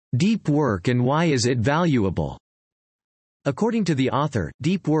Deep work and why is it valuable? According to the author,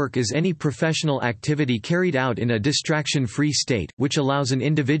 deep work is any professional activity carried out in a distraction-free state, which allows an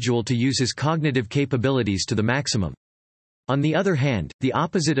individual to use his cognitive capabilities to the maximum. On the other hand, the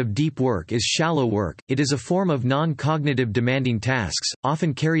opposite of deep work is shallow work. It is a form of non-cognitive demanding tasks,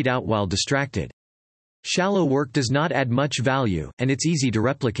 often carried out while distracted. Shallow work does not add much value, and it's easy to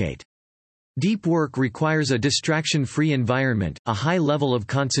replicate. Deep work requires a distraction-free environment, a high level of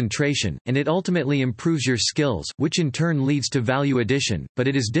concentration, and it ultimately improves your skills, which in turn leads to value addition, but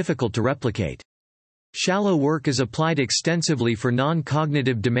it is difficult to replicate. Shallow work is applied extensively for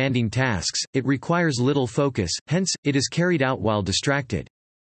non-cognitive demanding tasks, it requires little focus, hence, it is carried out while distracted.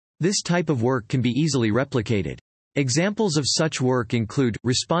 This type of work can be easily replicated. Examples of such work include,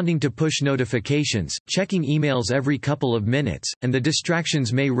 responding to push notifications, checking emails every couple of minutes, and the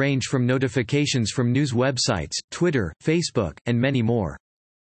distractions may range from notifications from news websites, Twitter, Facebook, and many more.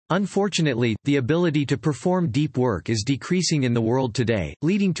 Unfortunately, the ability to perform deep work is decreasing in the world today,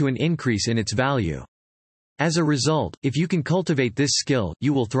 leading to an increase in its value. As a result, if you can cultivate this skill,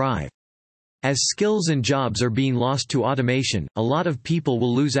 you will thrive. As skills and jobs are being lost to automation, a lot of people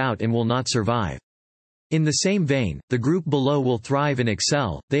will lose out and will not survive. In the same vein, the group below will thrive and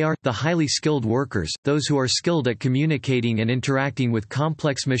excel. They are the highly skilled workers, those who are skilled at communicating and interacting with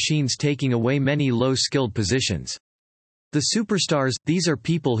complex machines, taking away many low-skilled positions. The superstars, these are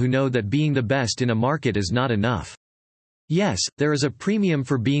people who know that being the best in a market is not enough. Yes, there is a premium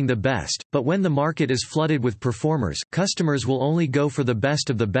for being the best, but when the market is flooded with performers, customers will only go for the best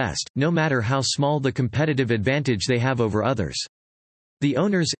of the best, no matter how small the competitive advantage they have over others. The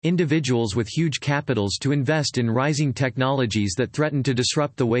owners, individuals with huge capitals to invest in rising technologies that threaten to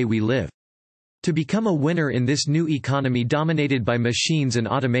disrupt the way we live. To become a winner in this new economy dominated by machines and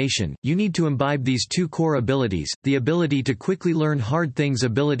automation, you need to imbibe these two core abilities: the ability to quickly learn hard things,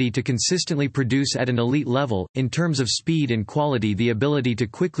 ability to consistently produce at an elite level, in terms of speed and quality, the ability to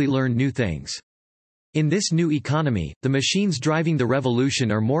quickly learn new things. In this new economy, the machines driving the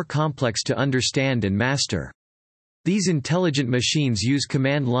revolution are more complex to understand and master. These intelligent machines use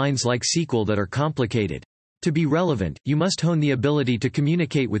command lines like SQL that are complicated. To be relevant, you must hone the ability to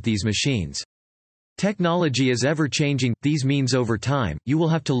communicate with these machines. Technology is ever-changing, these means over time, you will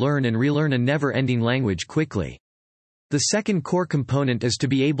have to learn and relearn a never-ending language quickly. The second core component is to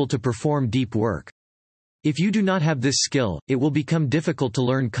be able to perform deep work. If you do not have this skill, it will become difficult to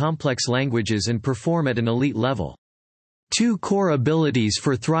learn complex languages and perform at an elite level. 2 core abilities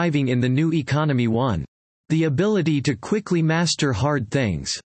for thriving in the new economy. 1. The ability to quickly master hard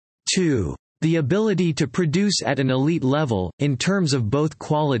things. 2. The ability to produce at an elite level, in terms of both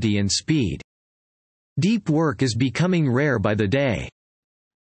quality and speed. Deep work is becoming rare by the day.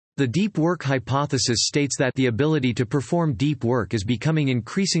 The deep work hypothesis states that the ability to perform deep work is becoming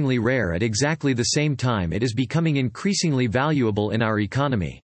increasingly rare at exactly the same time it is becoming increasingly valuable in our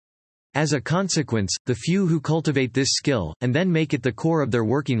economy. As a consequence, the few who cultivate this skill, and then make it the core of their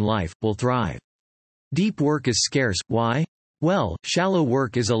working life, will thrive. Deep work is scarce. Why? Well, shallow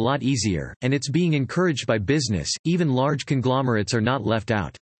work is a lot easier, and it's being encouraged by business. Even large conglomerates are not left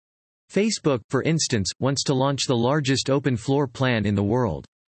out. Facebook, for instance, wants to launch the largest open floor plan in the world,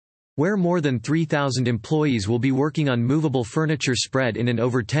 where more than 3,000 employees will be working on movable furniture spread in an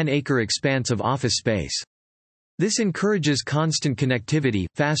over 10-acre expanse of office space. This encourages constant connectivity,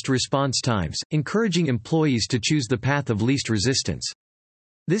 fast response times, encouraging employees to choose the path of least resistance.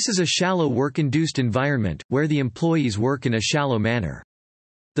 This is a shallow work-induced environment, where the employees work in a shallow manner.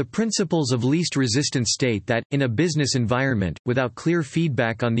 The principles of least resistance state that, in a business environment, without clear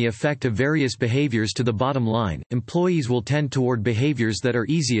feedback on the effect of various behaviors to the bottom line, employees will tend toward behaviors that are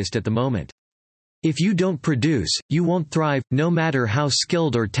easiest at the moment. If you don't produce, you won't thrive, no matter how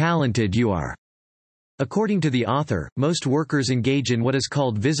skilled or talented you are. According to the author, most workers engage in what is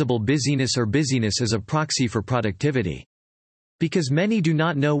called visible busyness or busyness as a proxy for productivity. Because many do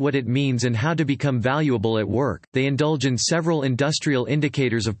not know what it means and how to become valuable at work, they indulge in several industrial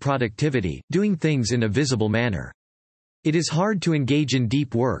indicators of productivity, doing things in a visible manner. It is hard to engage in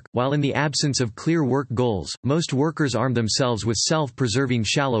deep work, while in the absence of clear work goals, most workers arm themselves with self-preserving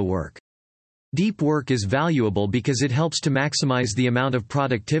shallow work. Deep work is valuable because it helps to maximize the amount of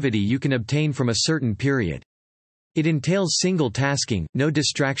productivity you can obtain from a certain period. It entails single tasking, no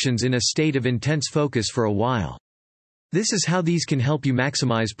distractions, in a state of intense focus for a while. This is how these can help you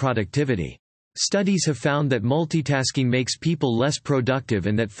maximize productivity. Studies have found that multitasking makes people less productive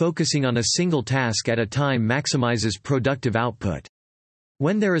and that focusing on a single task at a time maximizes productive output.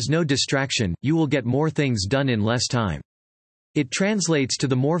 When there is no distraction, you will get more things done in less time. It translates to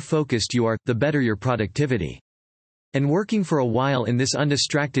the more focused you are, the better your productivity. And working for a while in this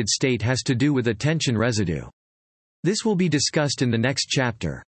undistracted state has to do with attention residue. This will be discussed in the next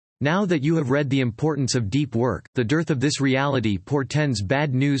chapter. Now that you have read the importance of deep work, the dearth of this reality portends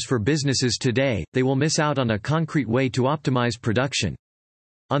bad news for businesses today. They will miss out on a concrete way to optimize production.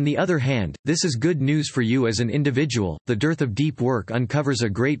 On the other hand, this is good news for you as an individual. The dearth of deep work uncovers a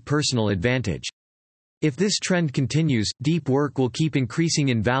great personal advantage. If this trend continues, deep work will keep increasing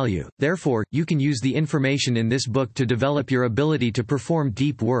in value. Therefore, you can use the information in this book to develop your ability to perform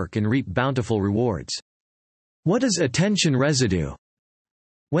deep work and reap bountiful rewards. What is attention residue?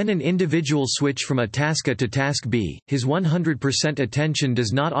 When an individual switches from a task A to task B, his 100% attention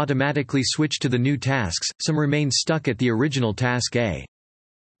does not automatically switch to the new tasks, some remain stuck at the original task A.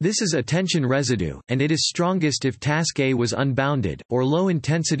 This is attention residue, and it is strongest if task A was unbounded, or low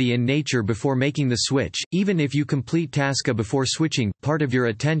intensity in nature before making the switch. Even if you complete task A before switching, part of your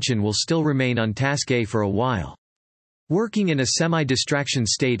attention will still remain on task A for a while. Working in a semi-distraction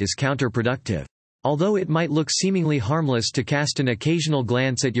state is counterproductive. Although it might look seemingly harmless to cast an occasional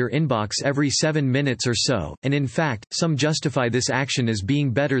glance at your inbox every 7 minutes or so, and in fact, some justify this action as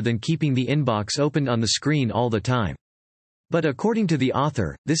being better than keeping the inbox opened on the screen all the time. But according to the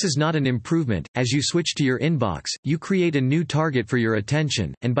author, this is not an improvement. As you switch to your inbox, you create a new target for your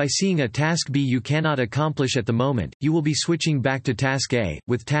attention, and by seeing a task B you cannot accomplish at the moment, you will be switching back to task A,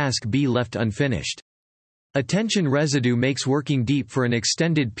 with task B left unfinished. Attention residue makes working deep for an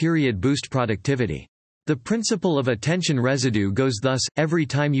extended period boost productivity. The principle of attention residue goes thus: every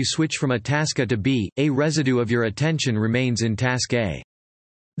time you switch from a task A to B, a residue of your attention remains in task A.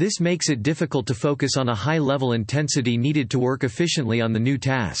 This makes it difficult to focus on a high-level intensity needed to work efficiently on the new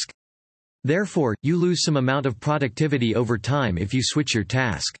task. Therefore, you lose some amount of productivity over time if you switch your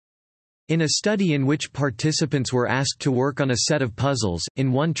task. In a study in which participants were asked to work on a set of puzzles,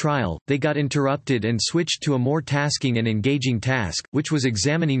 in one trial, they got interrupted and switched to a more tasking and engaging task, which was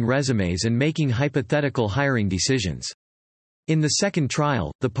examining resumes and making hypothetical hiring decisions. In the second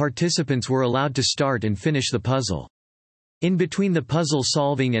trial, the participants were allowed to start and finish the puzzle. In between the puzzle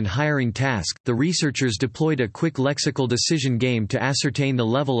solving and hiring task, the researchers deployed a quick lexical decision game to ascertain the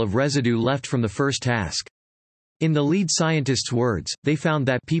level of residue left from the first task. In the lead scientist's words, they found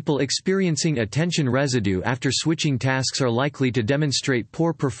that people experiencing attention residue after switching tasks are likely to demonstrate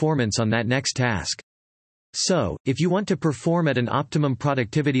poor performance on that next task. So, if you want to perform at an optimum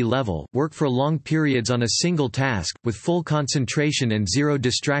productivity level, work for long periods on a single task, with full concentration and zero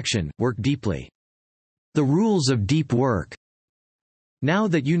distraction, work deeply. The rules of deep work. Now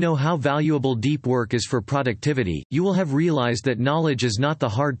that you know how valuable deep work is for productivity, you will have realized that knowledge is not the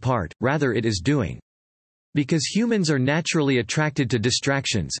hard part, rather it is doing. Because humans are naturally attracted to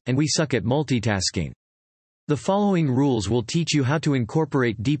distractions, and we suck at multitasking. The following rules will teach you how to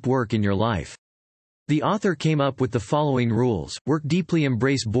incorporate deep work in your life. The author came up with the following rules: work deeply,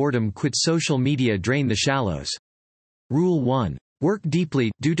 embrace boredom, quit social media, drain the shallows. Rule 1. Work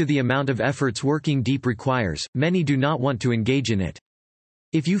deeply. Due to the amount of efforts working deep requires, many do not want to engage in it.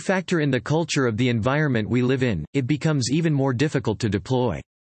 If you factor in the culture of the environment we live in, it becomes even more difficult to deploy.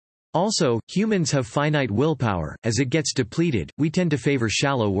 Also, humans have finite willpower. As it gets depleted, we tend to favor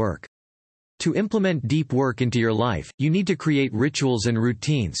shallow work. To implement deep work into your life, you need to create rituals and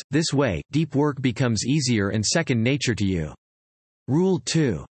routines. This way, deep work becomes easier and second nature to you. Rule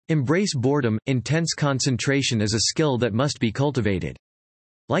 2. Embrace boredom. Intense concentration is a skill that must be cultivated.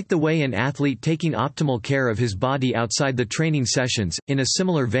 Like the way an athlete taking optimal care of his body outside the training sessions, in a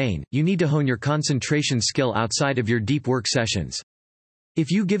similar vein, you need to hone your concentration skill outside of your deep work sessions. If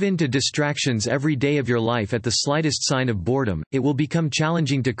you give in to distractions every day of your life at the slightest sign of boredom, it will become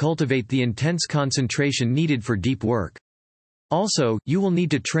challenging to cultivate the intense concentration needed for deep work. Also, you will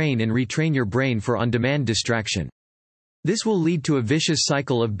need to train and retrain your brain for on-demand distraction. This will lead to a vicious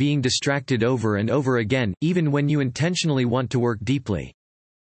cycle of being distracted over and over again, even when you intentionally want to work deeply.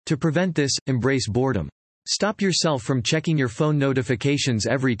 To prevent this, embrace boredom. Stop yourself from checking your phone notifications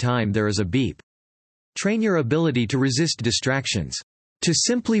every time there is a beep. Train your ability to resist distractions. To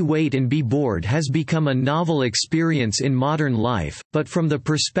simply wait and be bored has become a novel experience in modern life, but from the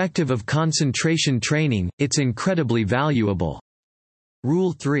perspective of concentration training, it's incredibly valuable.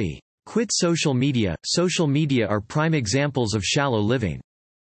 Rule 3. Quit social media. Social media are prime examples of shallow living.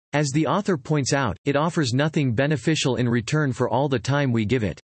 As the author points out, it offers nothing beneficial in return for all the time we give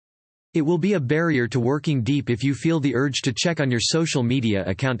it. It will be a barrier to working deep if you feel the urge to check on your social media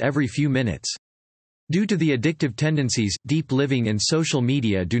account every few minutes. Due to the addictive tendencies, deep living and social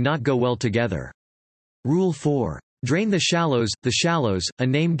media do not go well together. Rule 4. Drain the shallows. The Shallows, a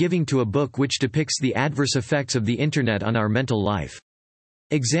name giving to a book which depicts the adverse effects of the Internet on our mental life.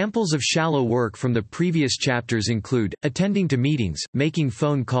 Examples of shallow work from the previous chapters include, attending to meetings, making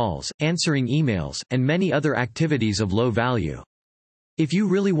phone calls, answering emails, and many other activities of low value. If you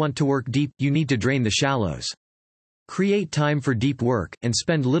really want to work deep, you need to drain the shallows. Create time for deep work, and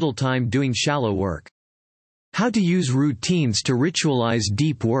spend little time doing shallow work. How to use routines to ritualize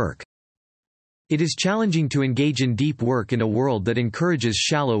deep work. It is challenging to engage in deep work in a world that encourages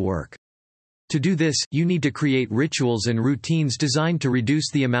shallow work. To do this, you need to create rituals and routines designed to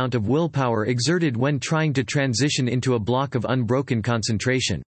reduce the amount of willpower exerted when trying to transition into a block of unbroken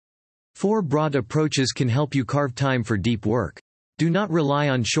concentration. 4 broad approaches can help you carve time for deep work. Do not rely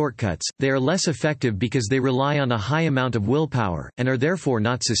on shortcuts, they are less effective because they rely on a high amount of willpower, and are therefore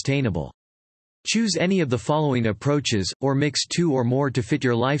not sustainable. Choose any of the following approaches, or mix 2 or more to fit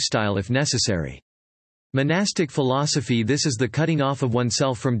your lifestyle if necessary. Monastic philosophy. This is the cutting off of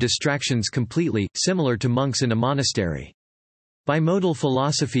oneself from distractions completely, similar to monks in a monastery. Bimodal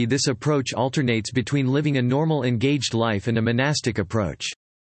philosophy. This approach alternates between living a normal engaged life and a monastic approach.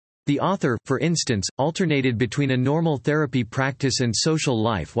 The author, for instance, alternated between a normal therapy practice and social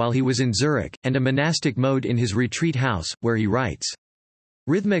life while he was in Zurich, and a monastic mode in his retreat house, where he writes.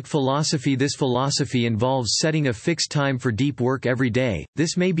 Rhythmic philosophy. This philosophy involves setting a fixed time for deep work every day.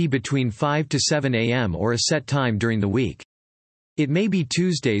 This may be between 5 to 7 a.m. or a set time during the week. It may be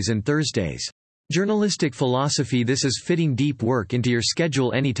Tuesdays and Thursdays. Journalistic philosophy. This is fitting deep work into your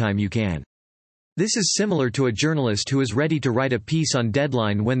schedule anytime you can. This is similar to a journalist who is ready to write a piece on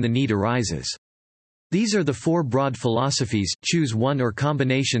deadline when the need arises. These are the 4 broad philosophies. Choose one or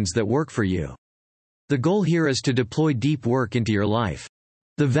combinations that work for you. The goal here is to deploy deep work into your life.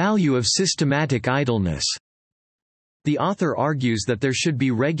 The value of systematic idleness. The author argues that there should be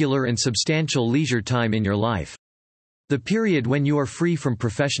regular and substantial leisure time in your life. The period when you are free from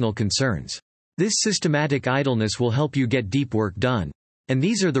professional concerns. This systematic idleness will help you get deep work done. And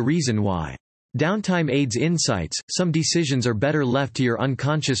these are the reason why. Downtime aids insights. Some decisions are better left to your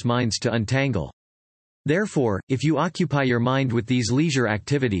unconscious minds to untangle. Therefore, if you occupy your mind with these leisure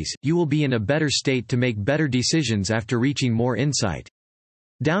activities, you will be in a better state to make better decisions after reaching more insight.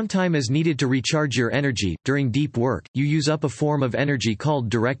 Downtime is needed to recharge your energy. During deep work, you use up a form of energy called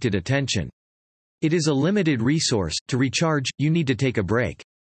directed attention. It is a limited resource. To recharge, you need to take a break.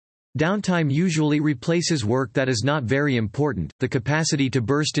 Downtime usually replaces work that is not very important. The capacity to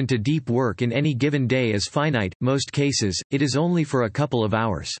burst into deep work in any given day is finite. Most cases, it is only for a couple of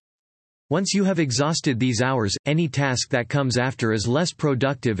hours. Once you have exhausted these hours, any task that comes after is less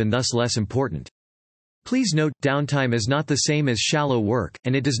productive and thus less important. Please note, downtime is not the same as shallow work,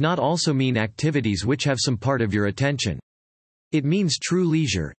 and it does not also mean activities which have some part of your attention. It means true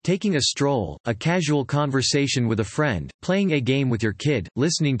leisure, taking a stroll, a casual conversation with a friend, playing a game with your kid,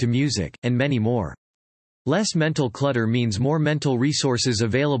 listening to music, and many more. Less mental clutter means more mental resources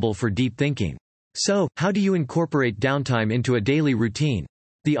available for deep thinking. So, how do you incorporate downtime into a daily routine?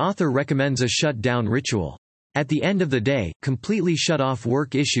 The author recommends a shut-down ritual. At the end of the day, completely shut off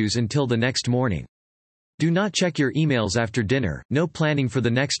work issues until the next morning. Do not check your emails after dinner, no planning for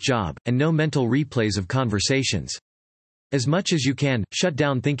the next job, and no mental replays of conversations. As much as you can, shut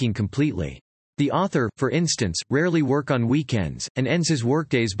down thinking completely. The author, for instance, rarely works on weekends, and ends his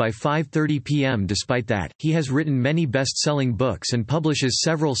workdays by 5:30 p.m. Despite that, he has written many best-selling books and publishes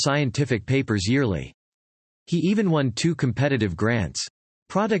several scientific papers yearly. He even won 2 competitive grants.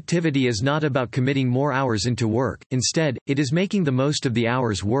 Productivity is not about committing more hours into work, instead, it is making the most of the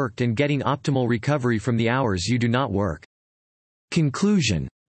hours worked and getting optimal recovery from the hours you do not work. Conclusion.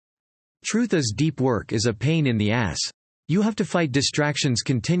 Truth is, deep work is a pain in the ass. You have to fight distractions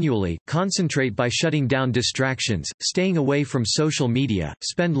continually, concentrate by shutting down distractions, staying away from social media,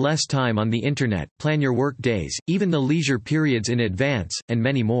 spend less time on the internet, plan your work days, even the leisure periods in advance, and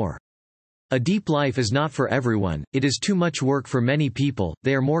many more. A deep life is not for everyone, it is too much work for many people,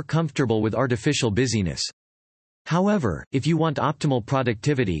 they are more comfortable with artificial busyness. However, if you want optimal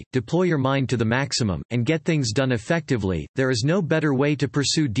productivity, deploy your mind to the maximum, and get things done effectively, there is no better way to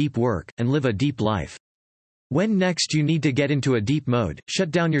pursue deep work, and live a deep life. When next you need to get into a deep mode,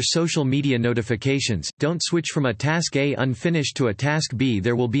 shut down your social media notifications, don't switch from a task A unfinished to a task B.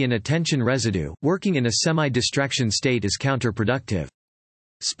 There will be an attention residue. Working in a semi-distraction state is counterproductive.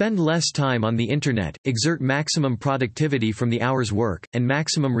 Spend less time on the internet, exert maximum productivity from the hour's work, and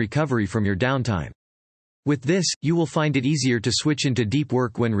maximum recovery from your downtime. With this, you will find it easier to switch into deep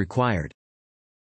work when required.